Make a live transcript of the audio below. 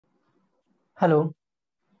Hello.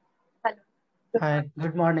 Hello. Good Hi. morning.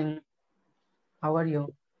 Good morning. How are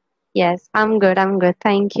you? Yes, I'm good. I'm good.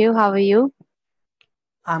 Thank you. How are you?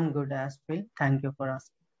 I'm good as well. Thank you for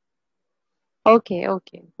asking. Okay,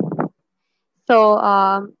 okay. So,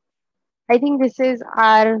 I think this is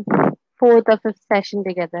our fourth or fifth session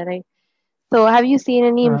together, right? So, have you seen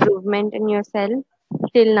any Uh, improvement in yourself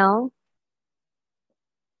till now?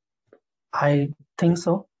 I think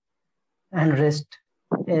so. And rest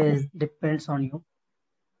is depends on you.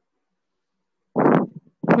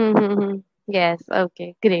 Yes,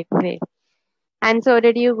 okay, great, great. And so,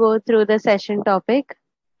 did you go through the session topic?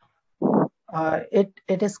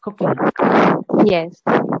 It is cooking. Yes,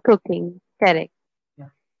 cooking, correct. Yeah.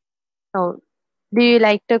 So, do you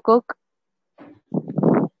like to cook?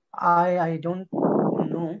 I don't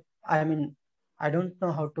know. I mean, I don't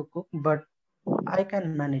know how to cook, but I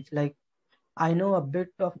can manage. Like I know a bit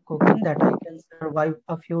of cooking that I can survive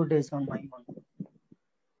a few days on my own.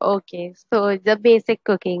 Okay, so the basic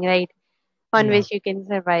cooking, right? On Yeah. which you can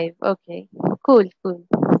survive. Okay, cool, cool.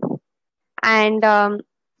 And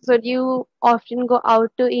so do you often go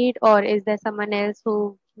out to eat, or is there someone else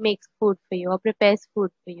who makes food for you or prepares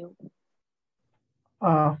food for you?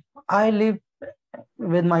 Uh, I live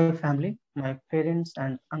with my family, my parents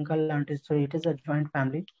and uncle, aunties. So it is a joint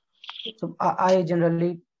family. So I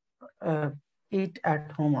generally uh, eat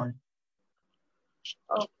at home only.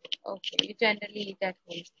 Okay, okay. You generally eat at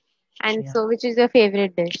home. And Yeah, so, which is your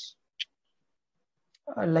favorite dish?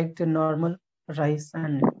 like the normal rice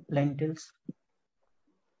and lentils.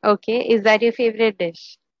 Okay, is that your favorite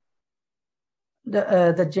dish?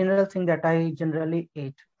 The general thing that I generally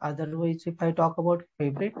eat. Otherwise, if I talk about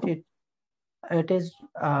favorite, it is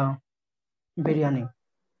biryani,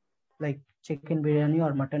 like chicken biryani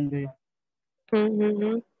or mutton biryani.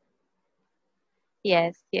 Mm-hmm.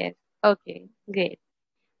 Yes, yes. Okay, great.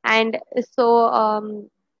 And so,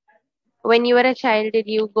 when you were a child, did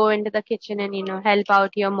you go into the kitchen and, help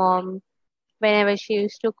out your mom whenever she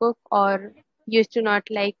used to cook, or used to not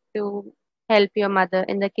like to help your mother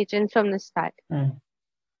in the kitchen from the start? Mm.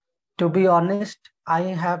 To be honest, I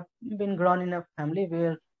have been grown in a family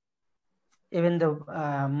where even the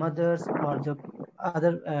mothers or the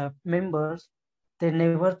other members, they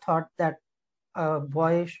never thought that a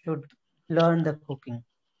boy should learn the cooking.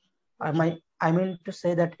 I mean to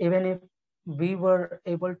say that even if we were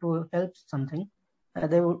able to help something,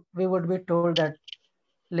 we would be told that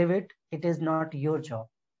leave it. It is not your job.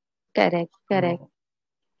 Correct, correct. So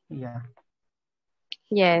yeah,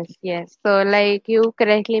 Yes, yes. So, like you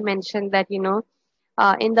correctly mentioned that,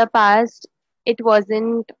 in the past, it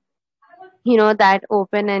wasn't, that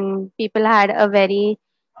open, and people had a very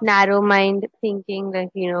narrow mind thinking that,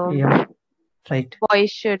 yeah, right. boys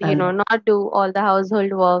should, And not do all the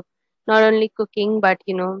household work, not only cooking, but,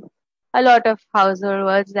 a lot of household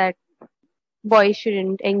works that boys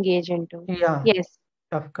shouldn't engage into. yeah, Yes,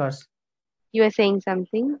 of course. you were saying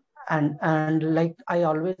something. And like I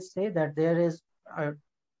always say that there is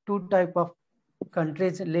two type of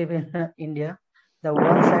countries live in India. The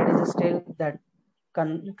one side is still that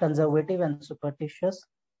conservative and superstitious,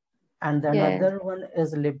 and the Yes, another one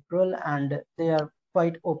is liberal, and they are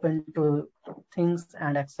quite open to things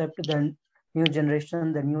and accept the new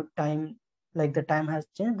generation, the new time. Like the time has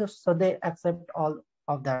changed, so they accept all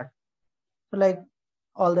of that. So like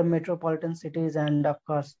all the metropolitan cities, and of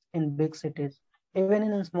course in big cities, even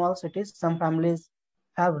in small cities, some families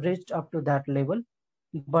have reached up to that level.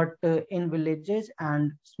 But in villages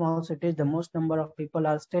and small cities, the most number of people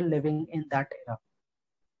are still living in that era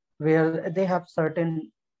where they have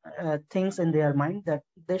certain things in their mind that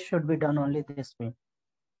this should be done only this way.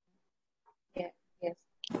 yes, yes.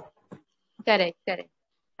 Correct, correct.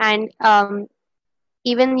 And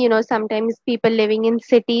even, sometimes people living in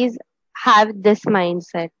cities have this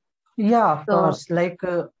mindset. Yeah, of So, course. Like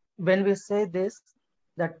when we say this,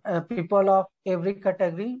 that people of every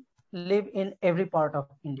category live in every part of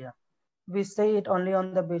India. We say it only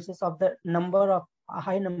on the basis of the number of a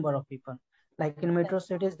high number of people. Like in metro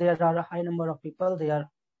cities, there are a high number of people. They are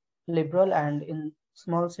liberal, and in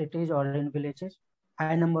small cities or in villages,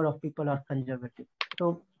 high number of people are conservative.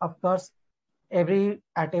 So of course,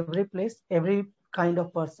 at every place, every kind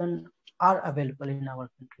of person are available in our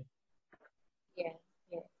country. yes,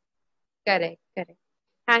 yes, correct, correct.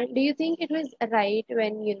 And do you think it was right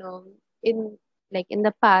when, in in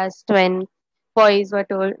the past, when boys were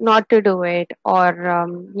told not to do it, or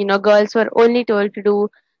girls were only told to do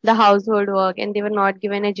the household work and they were not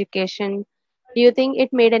given education? Do you think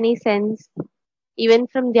it made any sense, even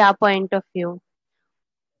from their point of view,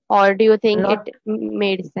 or do you think it Not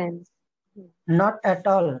made sense? not at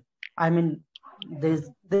all. I mean, These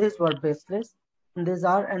were baseless. These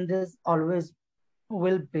are, and these always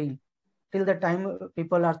will be. Till the time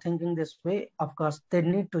people are thinking this way, of course, they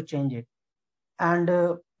need to change it. And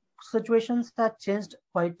situations have changed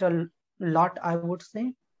quite a lot, I would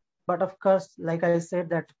say. But of course, like I said,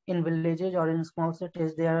 that in villages or in small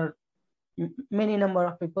cities, there are many number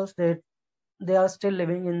of people that they are still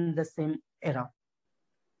living in the same era.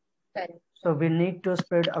 Correct, So we need to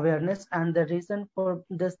spread awareness, and the reason for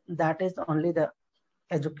this, that is only the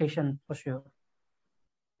education for sure.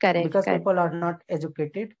 correct, Because correct, people are not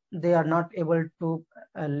educated, they are not able to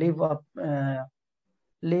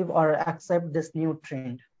live or accept this new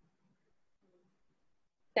trend.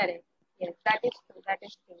 correct. Yes, that is true. That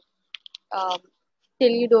is true. Um,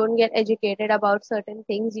 till you don't get educated about certain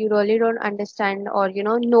things, you really don't understand or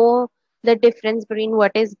know the difference between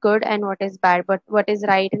what is good and what is bad, but what is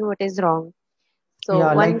right and what is wrong. So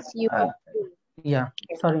Yeah, like once you yeah.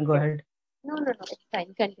 yes, Sorry, go yes. ahead. No, no, no, it's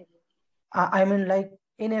fine. Continue. I mean, like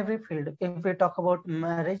in every field, if we talk about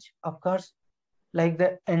marriage, of course, like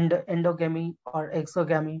the endogamy or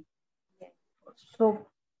exogamy. Yes, So,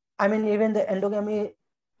 I mean, even the endogamy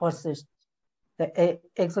persists. The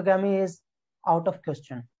exogamy is out of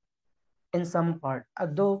question in some part.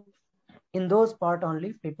 Though in those part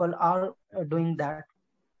only, people are doing that.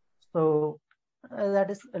 So that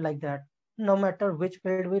is like that. No matter which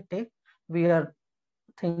field we take, we are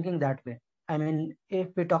thinking that way. I mean, if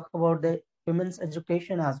we talk about the women's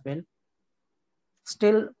education as well,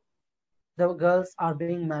 still the girls are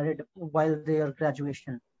being married while their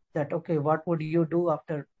graduation. That okay, what would you do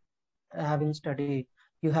after having study?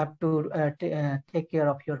 You have to take care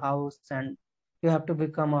of your house, and you have to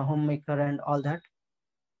become a homemaker and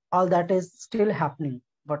all that is still happening.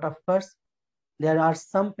 But of course, there are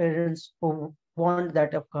some parents who want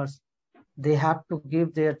that, of course, they have to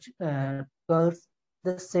give their girls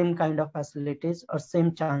the same kind of facilities or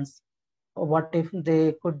same chance. What if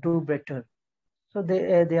they could do better? So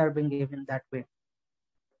they are being given that way.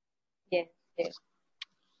 yes, yes.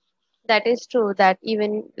 That is true. That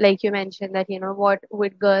even like you mentioned that what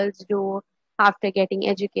would girls do after getting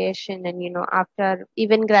education and after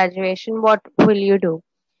even graduation, what will you do?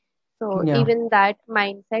 So Yeah. even that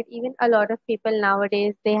mindset, even a lot of people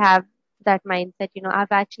nowadays, they have that mindset.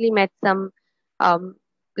 I've actually met some, um,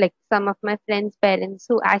 like some of my friends' parents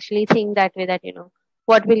who actually think that way. That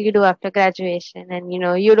what will you do after graduation? And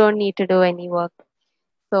you don't need to do any work.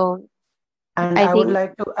 So And I I would think,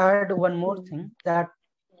 like to add one more mm, thing, that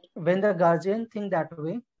when the guardian think that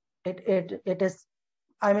way, it is,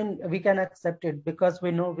 I mean, we can accept it because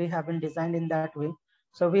we know we have been designed in that way.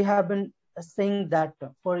 So we have been saying that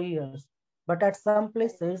for years. But at some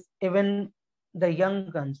places, even the young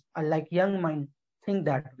guns, like young mind, think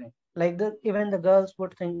that way. Like even the girls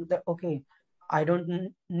would think that okay, I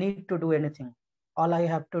don't need to do anything. All I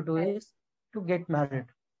have to do correct, is to get married.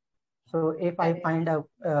 So if I correct, find a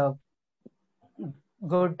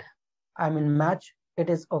good, I mean, match, it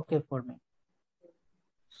is okay for me.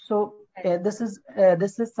 So correct. this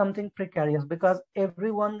is something precarious because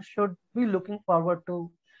everyone should be looking forward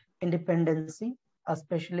to independency,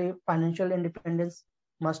 especially financial independence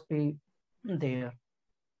must be there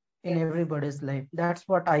in Yes, everybody's life. That's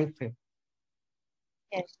what I feel.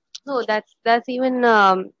 yes. No, that's even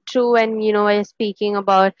true when we're speaking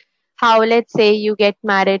about how, let's say, you get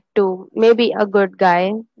married to maybe a good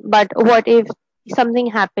guy, but what if something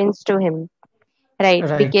happens to him, right?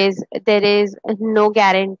 Right. Because there is no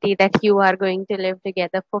guarantee that you are going to live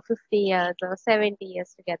together for 50 years or 70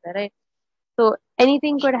 years together, right? So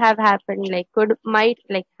anything could have happened, like might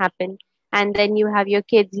like happen, and then you have your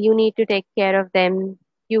kids, you need to take care of them.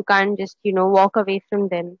 You can't just walk away from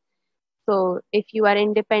them. So if you are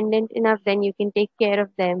independent enough, then you can take care of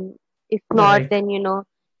them. If not, Right. then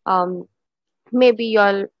maybe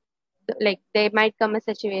you'll, like, there might come a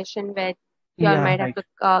situation where y'all Yeah. might have Right.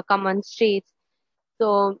 to come on streets.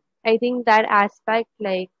 So I think that aspect,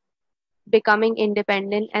 like becoming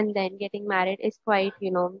independent and then getting married, is quite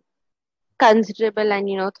considerable and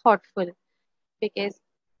thoughtful, because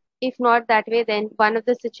if not that way, then one of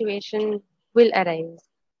the situation will arise,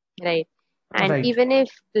 right? And Right. even if,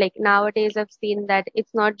 like, nowadays I've seen that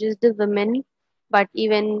it's not just the women, but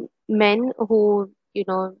even men who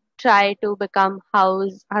try to become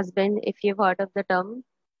house husband, if you've heard of the term,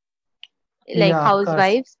 like Yeah. Of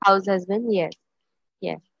course. housewives, house husband. Yes,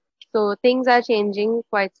 yes. So things are changing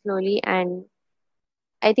quite slowly, and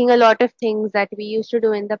I think a lot of things that we used to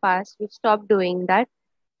do in the past, we've stopped doing that,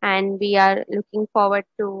 and we are looking forward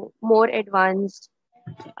to more advanced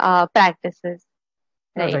practices,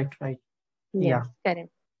 right? Right. Right. Yes, Yeah. correct.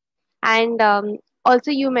 And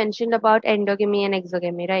also, you mentioned about endogamy and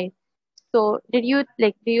exogamy, right? So did you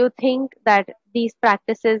like do you think that these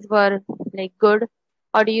practices were like good,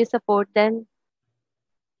 or do you support them?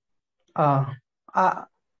 Uh, uh,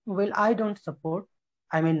 well, I don't support.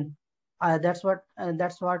 I mean, that's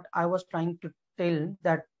what I was trying to tell,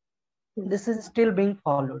 that Hmm. this is still being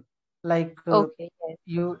followed. Like Okay, yes.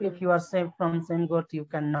 you, if Hmm. you are same from same birth, you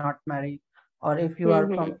cannot marry, or if you are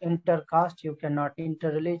Hmm. from intercaste, you cannot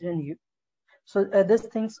interreligion. So these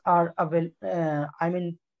things are I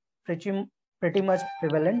mean, pretty pretty much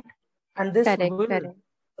prevalent, and this Correct, will correct.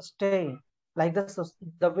 stay. Like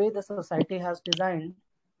the way the society has designed,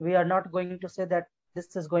 we are not going to say that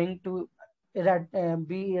this is going to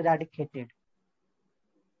be eradicated.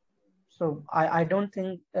 So I don't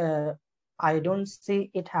think I don't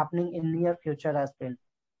see it happening in near future as well.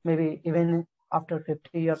 Maybe even after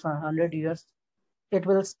 50 years or 100 years, it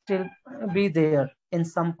will still be there in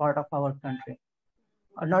some part of our country.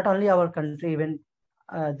 Not only our country, even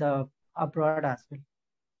the abroad as well.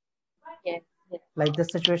 Yes, yes, Like the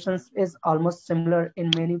situations is almost similar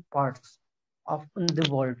in many parts of the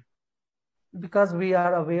world. Because we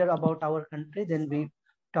are aware about our country, then we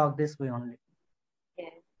talk this way only.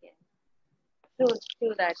 yes, yes. True,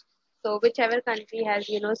 true that. So whichever country has,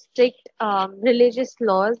 strict religious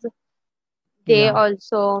laws, they Yeah,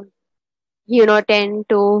 also, tend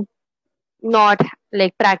to not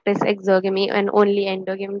like practice exogamy and only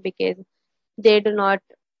endogamy because they do not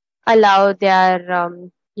allow their,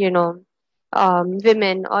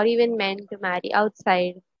 women or even men to marry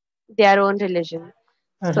outside their own religion.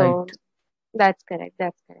 right. So that's correct.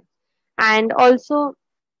 That's correct. And also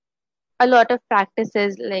a lot of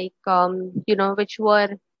practices like, which were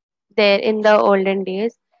there in the olden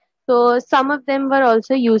days. So some of them were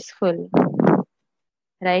also useful,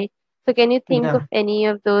 right? So can you think Yeah, of any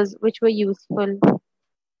of those which were useful?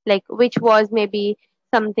 Like which was maybe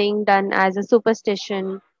something done as a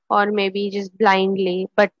superstition or maybe just blindly,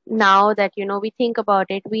 but now that we think about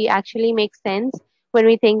it, we actually make sense when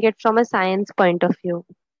we think it from a science point of view.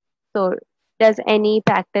 So does any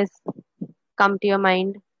practice come to your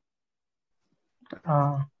mind?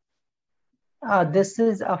 uh, this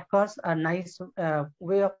is of course a nice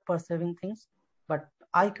way of perceiving things, but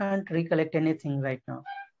I can't recollect anything right now,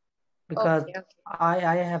 because Okay, okay.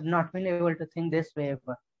 I have not been able to think this way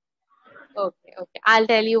ever. Okay, okay. I'll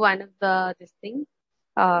tell you one of the this thing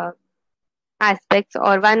uh, aspects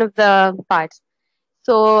or one of the parts.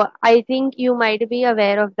 So I think you might be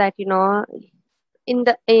aware of that. In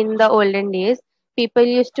the olden days, people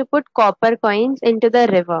used to put copper coins into the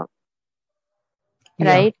river, Yeah,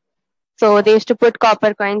 right? So they used to put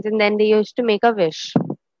copper coins and then they used to make a wish,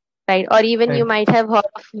 right? Or even you right. might have heard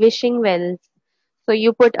of wishing wells. So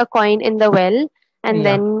you put a coin in the well and Yeah,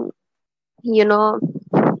 then you know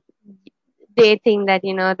they think that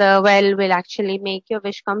the well will actually make your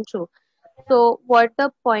wish come true. So what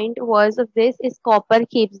the point was of this is copper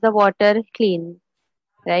keeps the water clean,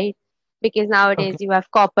 right? Because nowadays okay, you have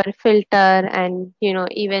copper filter and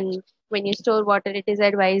even when you store water, it is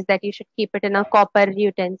advised that you should keep it in a copper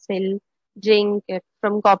utensil, drink it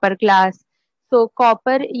from copper glass. So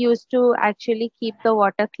copper used to actually keep the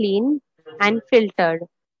water clean and filtered.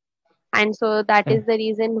 And so that okay, is the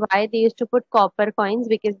reason why they used to put copper coins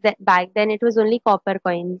because back then it was only copper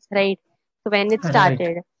coins, right? So when it right.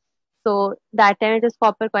 started, so that time it was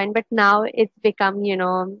copper coin, but now it's become,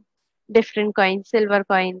 different coins, silver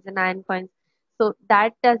coins and iron coins. So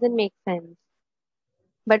that doesn't make sense.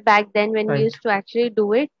 But back then when we Right. used to actually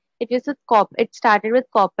do it, it started with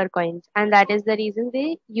copper coins. And that is the reason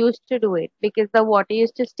they used to do it because the water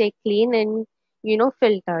used to stay clean and,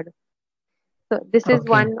 filtered. So this is Okay.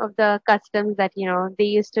 one of the customs that, they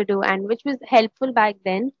used to do and which was helpful back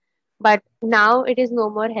then, but now it is no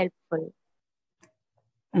more helpful.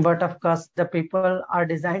 But of course, the people are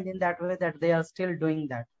designed in that way that they are still doing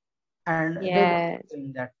that, and they will keep Yes.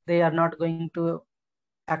 doing that. They are not going to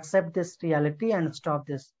accept this reality and stop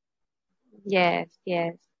this. Yes,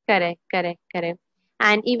 yes, correct, correct, correct.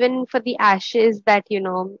 And even for the ashes that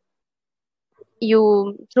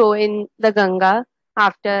you throw in the Ganga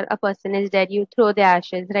after a person is dead, you throw the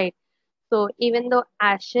ashes, right? So even though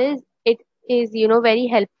ashes, it is very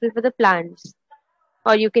helpful for the plants,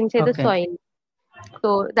 or you can say the Okay. soil.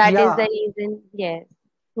 So that is the Yeah, reason. Yes.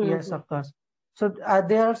 yes, Mm-hmm. of course. So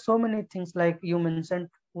there are so many things, like you mentioned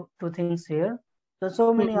two things here.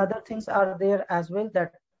 So many Mm-hmm. other things are there as well,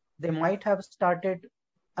 that they might have started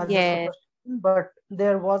as a Yes, superstition, but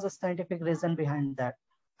there was a scientific reason behind that.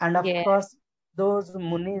 And of yes, course, those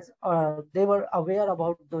munis, they were aware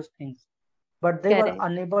about those things, but they were correct.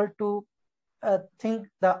 unable to think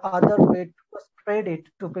the other way to spread it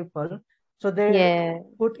to people. So they Yeah.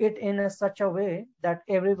 put it in such a way that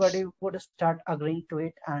everybody would start agreeing to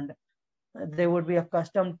it, and they would be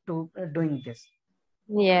accustomed to doing this.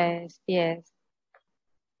 Yes. Yes.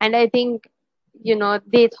 And I think,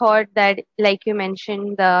 they thought that, like you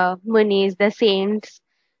mentioned, the Munis, the saints.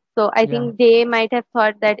 So I Yeah, think they might have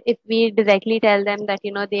thought that if we directly tell them that,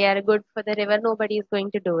 they are good for the river, nobody is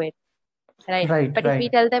going to do it, right? right, But if we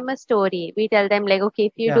right. tell them a story, we tell them like, okay,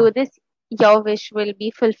 if you Yeah, do this, your wish will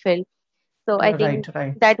be fulfilled. So I right, think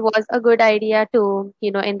right, that was a good idea to,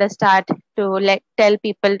 in the start, to tell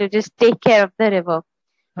people to just take care of the river.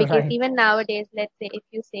 Because right, even nowadays, let's say if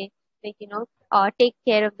you say, like, take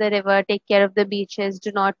care of the river, take care of the beaches,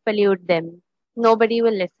 do not pollute them, nobody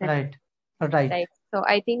will listen, right, right, right? So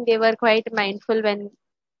I think they were quite mindful when,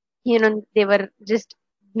 they were just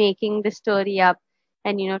making the story up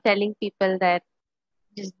and, telling people that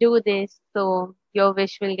just do this so your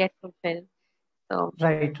wish will get fulfilled. So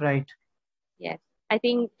right, right, yes, I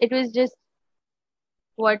think it was just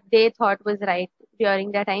what they thought was right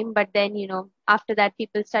during that time, but then, after that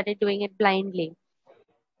people started doing it blindly.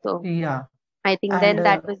 So yeah. I think And then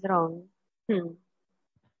that was wrong. Hmm.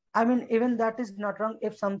 I mean, even that is not wrong.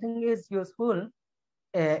 If something is useful,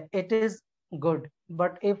 it is good.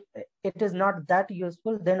 But if it is not that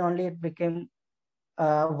useful, then only it became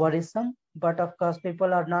worrisome. But of course,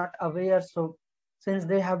 people are not aware. So since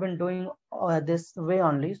they have been doing this way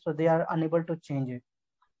only, so they are unable to change it.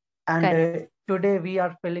 And Correct, today we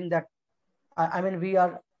are feeling that, I mean, we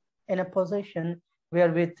are in a position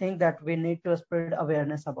where we think that we need to spread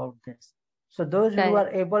awareness about this. So those who are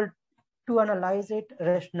correct, able to analyze it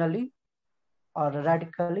rationally or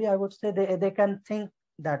radically, I would say they can think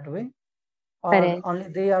that way, or correct, only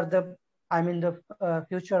they are the, I mean, the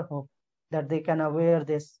future hope that they can aware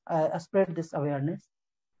this, spread this awareness,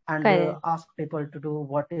 and correct, ask people to do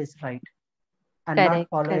what is right and not correct,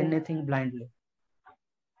 follow correct. anything blindly.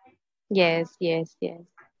 Yes, yes, yes.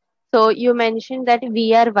 So you mentioned that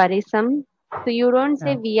we are worrisome. So you don't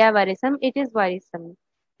say Yeah, we are worrisome, it is worrisome.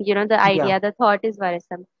 The yeah, idea, the thought is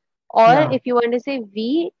worrisome. Or yeah, if you want to say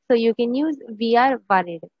we, so you can use we are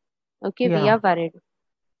worried. Okay, we yeah. are worried.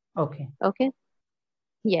 Okay, Okay,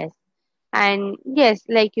 yes. And yes,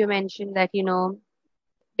 like you mentioned that,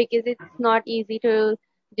 because it's not easy to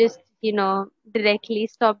just, directly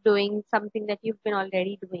stop doing something that you've been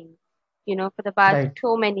already doing, for the past right,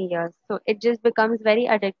 so many years. So it just becomes very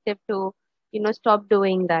addictive to, stop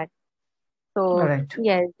doing that. So right.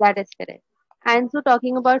 yes, that is correct. And so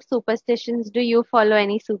talking about superstitions, do you follow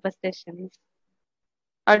any superstitions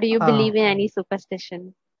or do you Uh, believe in any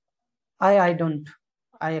superstition? I don't.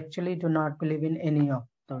 I actually do not believe in any of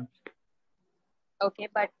those. Okay,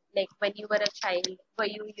 but like when you were a child, were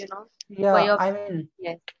you, were Yeah, you, I mean,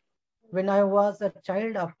 yes, when I was a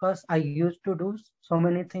child, of course, I used to do so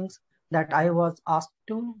many things that I was asked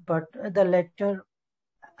to, but the later,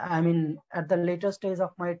 I mean, at the later stage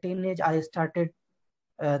of my teenage, I started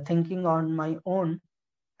thinking on my own,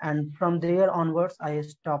 and from there onwards, I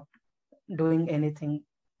stopped doing anything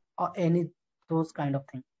or any those kind of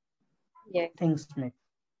yes. things. Maybe.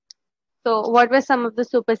 So what were some of the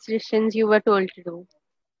superstitions you were told to do?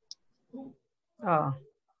 Uh,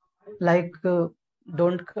 like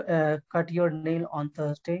don't cut your nail on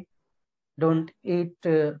Thursday. Don't eat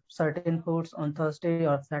certain foods on Thursday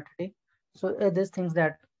or Saturday. So these things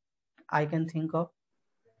that I can think of.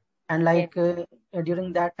 And Yes, like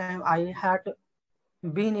during that time, I had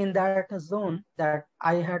been in that zone that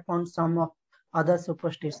I had found some of other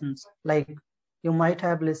superstitions. Like you might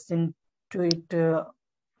have listened to it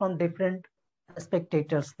from different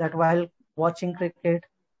spectators that while watching cricket,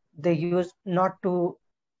 they used not to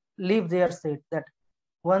leave their seat. That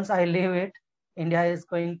once I leave it, India is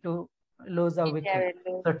going to lose a wicket. India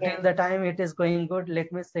will lose. So till Yes, the time it is going good,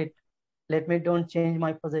 let me sit. Let me don't change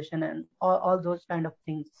my position, and all those kind of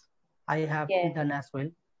things I have yes, done as well.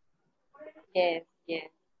 yes, yes.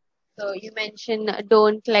 So you mentioned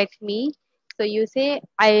don't let me. So you say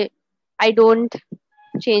I don't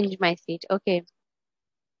change my seat. Okay.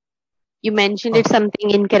 You mentioned it Okay.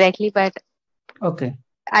 something incorrectly, but Okay.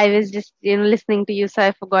 I was just listening to you, so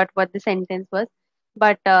I forgot what the sentence was.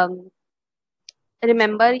 But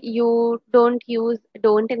remember, you don't use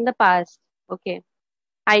don't in the past. Okay.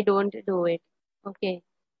 I don't do it. Okay.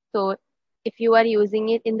 So if you are using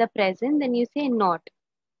it in the present, then you say not.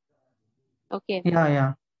 Okay. Yeah,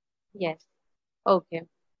 yeah. Yes. Okay.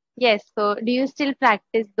 Yes. So do you still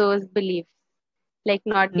practice those beliefs, like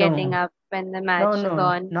not getting No, up when the no, match is no,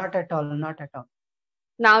 on? not at all, not at all.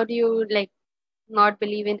 Now do you like not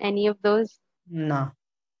believe in any of those? No,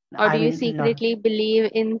 Or I do you mean, not, secretly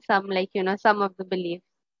believe in some, like, some of the beliefs?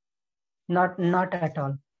 not at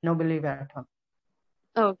all. no belief at all.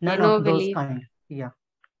 Okay, None of no those belief. kind. Yeah.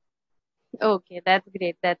 Okay, that's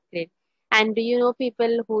great. That's great. And do you know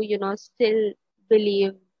people who, still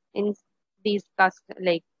believe in these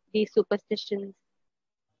like these superstitions?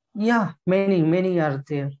 Yeah, many are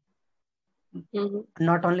there. Mm-hmm.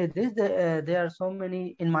 Not only this, there are so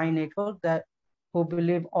many in my network that who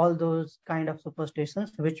believe all those kind of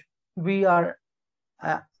superstitions which we are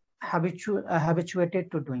uh,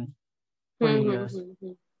 habituated to doing for years.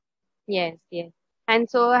 Mm-hmm. Yes, yes. And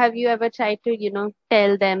so have you ever tried to,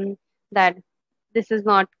 tell them that this is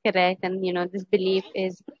not correct and, this belief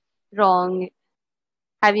is wrong?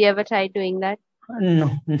 Have you ever tried doing that?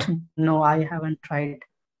 No, no, I haven't tried.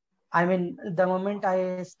 I mean, the moment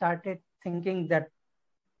I started thinking that,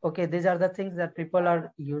 okay, these are the things that people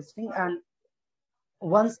are using, and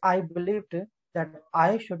once I believed that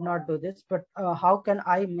I should not do this, but how can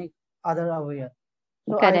I make other aware?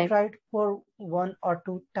 So I Correct. tried for one or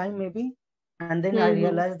two time maybe, and then I Mm-hmm.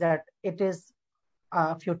 realized that it is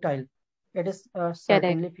futile. It is Correct.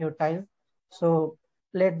 certainly futile. So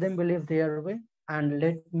let them believe their way, and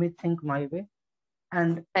let me think my way,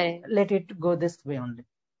 and Correct. let it go this way only.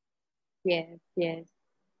 Yes, yes.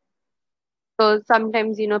 So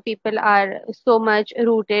sometimes, people are so much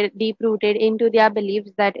rooted, deep rooted into their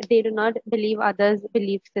beliefs that they do not believe others'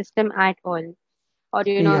 belief system at all. Or,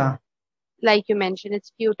 Yeah, like you mentioned,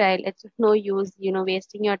 it's futile. It's of no use,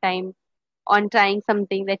 wasting your time on trying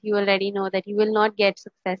something that you already know that you will not get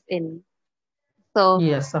success in. So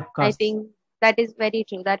yes, of I course. think that is very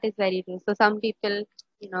true. That is very true. So some people,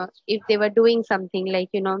 if they were doing something like,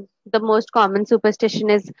 the most common superstition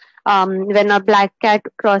is when a black cat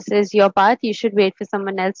crosses your path, you should wait for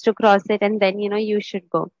someone else to cross it and then, you should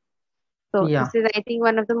go. So Yeah, this is, I think,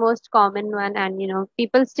 one of the most common one, and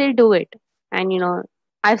people still do it. And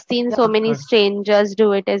I've seen yeah, so of many course. strangers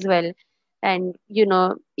do it as well. And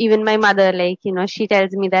even my mother, like, she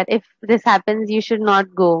tells me that if this happens, you should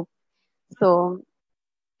not go. So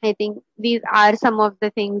I think these are some of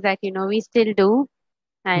the things that we still do.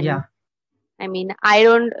 And Yeah, I mean, I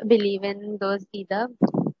don't believe in those either.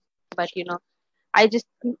 But I just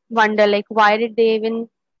wonder, like, why did they even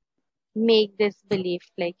make this belief?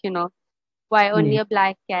 Like, why only yeah, a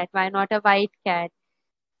black cat? Why not a white cat?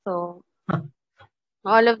 So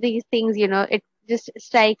all of these things, it just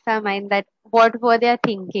strikes our mind that what were they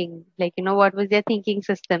thinking? Like, what was their thinking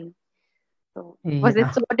system? So was it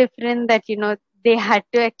yeah, so different that, they had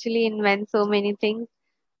to actually invent so many things,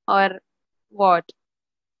 or what?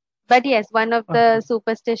 But yes, one of of the course.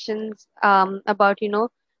 superstitions about,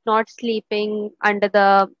 not sleeping under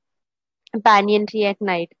the banyan tree at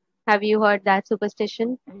night. Have you heard that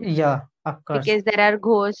superstition? Yeah, of course. Because there are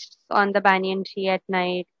ghosts on the banyan tree at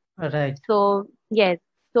night. Right, So, yes.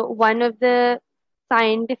 So, one of the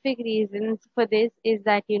scientific reasons for this is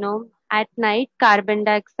that, at night, carbon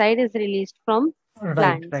dioxide is released from right,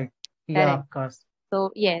 plants. right. Yeah, Correct. of course.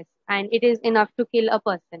 So, yes. And it is enough to kill a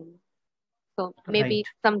person. So, Right. maybe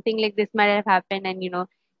something like this might have happened, and,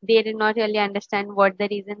 they did not really understand what the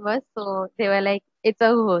reason was. So, they were like, it's a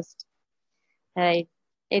ghost, right?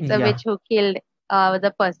 It's a Yeah, witch who killed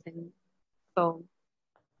the person. So,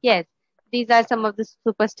 yes, these are some of the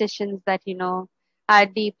superstitions that, are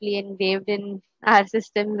deeply engraved in our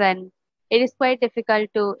systems, and it is quite difficult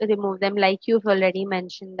to remove them. Like you've already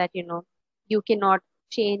mentioned, that, you cannot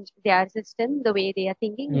change their system, the way they are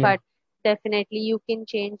thinking, yeah, but definitely you can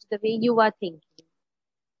change the way you are thinking,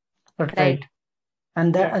 right? right.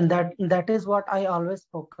 And that Yes, and that that is what I always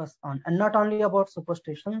focus on, and not only about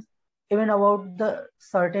superstitions, even about the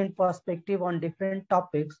certain perspective on different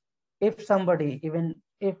topics. If somebody, even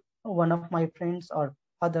if one of my friends or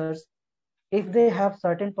others, if they have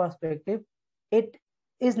certain perspective, it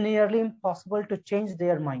is nearly impossible to change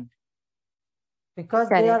their mind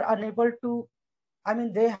because they correct, are unable to. I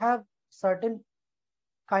mean, they have certain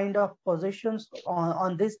kind of positions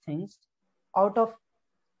on these things out of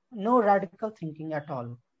no radical thinking at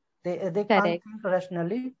all. They can't correct, think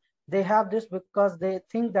rationally. They have this because they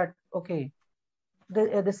think that, okay,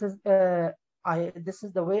 this is the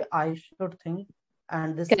way I should think,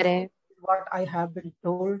 and this is correct, what I have been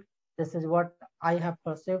told. This is what I have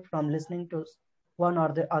perceived from listening to one or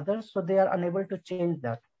the other. So they are unable to change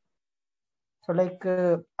that. So like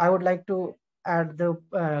I would like to add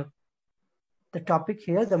the topic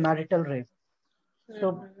here, the marital rape.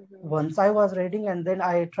 So mm-hmm. once I was reading, and then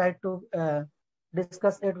I tried to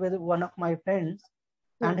discuss it with one of my friends,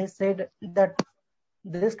 and he said that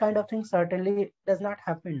this kind of thing certainly does not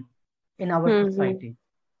happen in our Mm-hmm. society.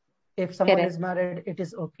 If someone Correct. is married, it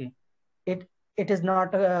is okay. It it is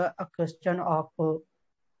not a question of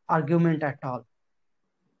argument at all.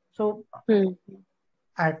 So Mm-hmm.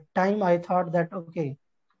 At time I thought that okay,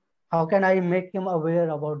 how can I make him aware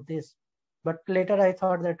about this? But later I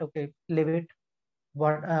thought that okay, leave it.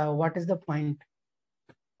 What is the point?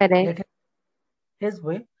 Correct, Let him his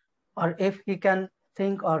way, or if he can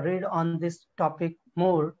think or read on this topic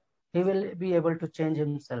more, he will be able to change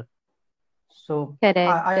himself. So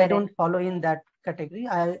correct, I correct. don't follow in that category.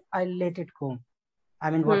 I let it go.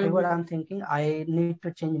 I mean, whatever Hmm. I'm thinking, I need to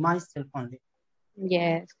change myself only.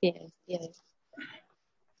 Yes, yes, yes.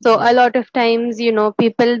 So a Yeah, lot of times,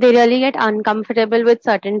 people they really get uncomfortable with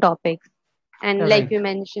certain topics. And like right, you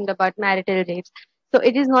mentioned about marital rapes. So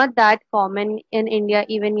it is not that common in India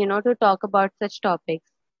even, to talk about such topics.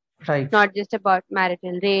 right, Not just about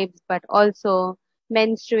marital rapes, but also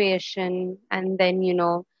menstruation and then,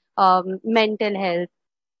 mental health.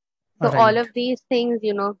 So all right. of these things,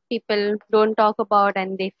 people don't talk about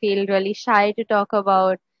and they feel really shy to talk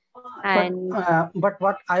about. And But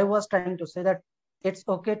what I was trying to say that it's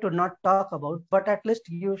okay to not talk about, but at least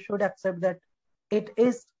you should accept that it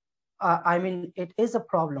is. I mean, it is a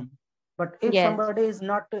problem. But if yes, somebody is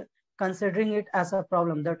not considering it as a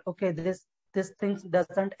problem, that okay, this thing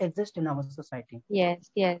doesn't exist in our society,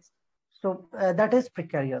 yes, yes, so that is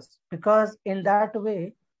precarious because in that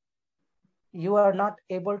way you are not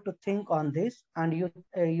able to think on this, and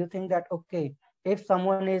you think that okay, if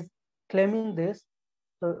someone is claiming this,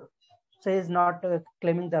 so say is not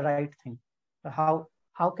claiming the right thing, so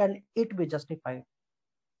how can it be justified?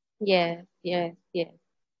 yes, yes, yes.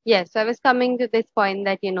 Yes, so I was coming to this point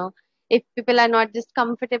that, if people are not just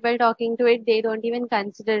comfortable talking to it, they don't even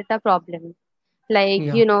consider it a problem. Like,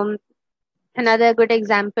 Yeah, another good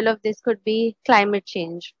example of this could be climate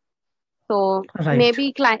change. So right,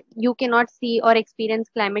 maybe you cannot see or experience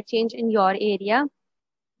climate change in your area,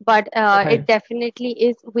 but it right, definitely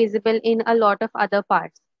is visible in a lot of other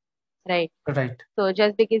parts, right? right, So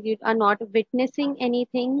just because you are not witnessing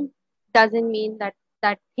anything doesn't mean that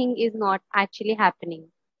that thing is not actually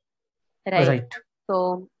happening, right? right,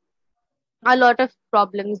 So a lot of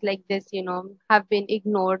problems like this, have been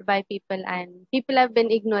ignored by people, and people have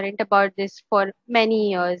been ignorant about this for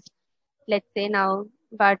many years, let's say now.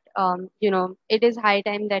 But it is high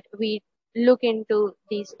time that we look into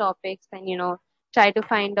these topics and try to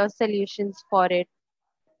find out solutions for it,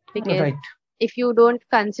 because right, if you don't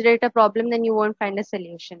consider it a problem, then you won't find a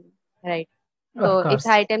solution, right? of So it's course,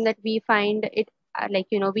 high time that we find it, like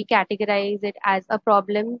we categorize it as a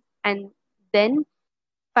problem and then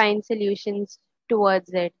find solutions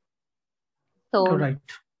towards it. So right.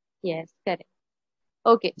 yes, correct.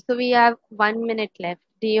 Okay, so we have 1 minute left.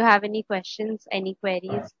 Do you have any questions, any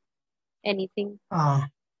queries, anything? uh,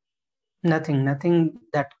 nothing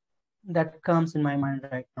that comes in my mind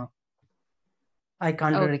right now. I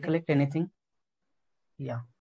can't Okay. recollect anything. Yeah,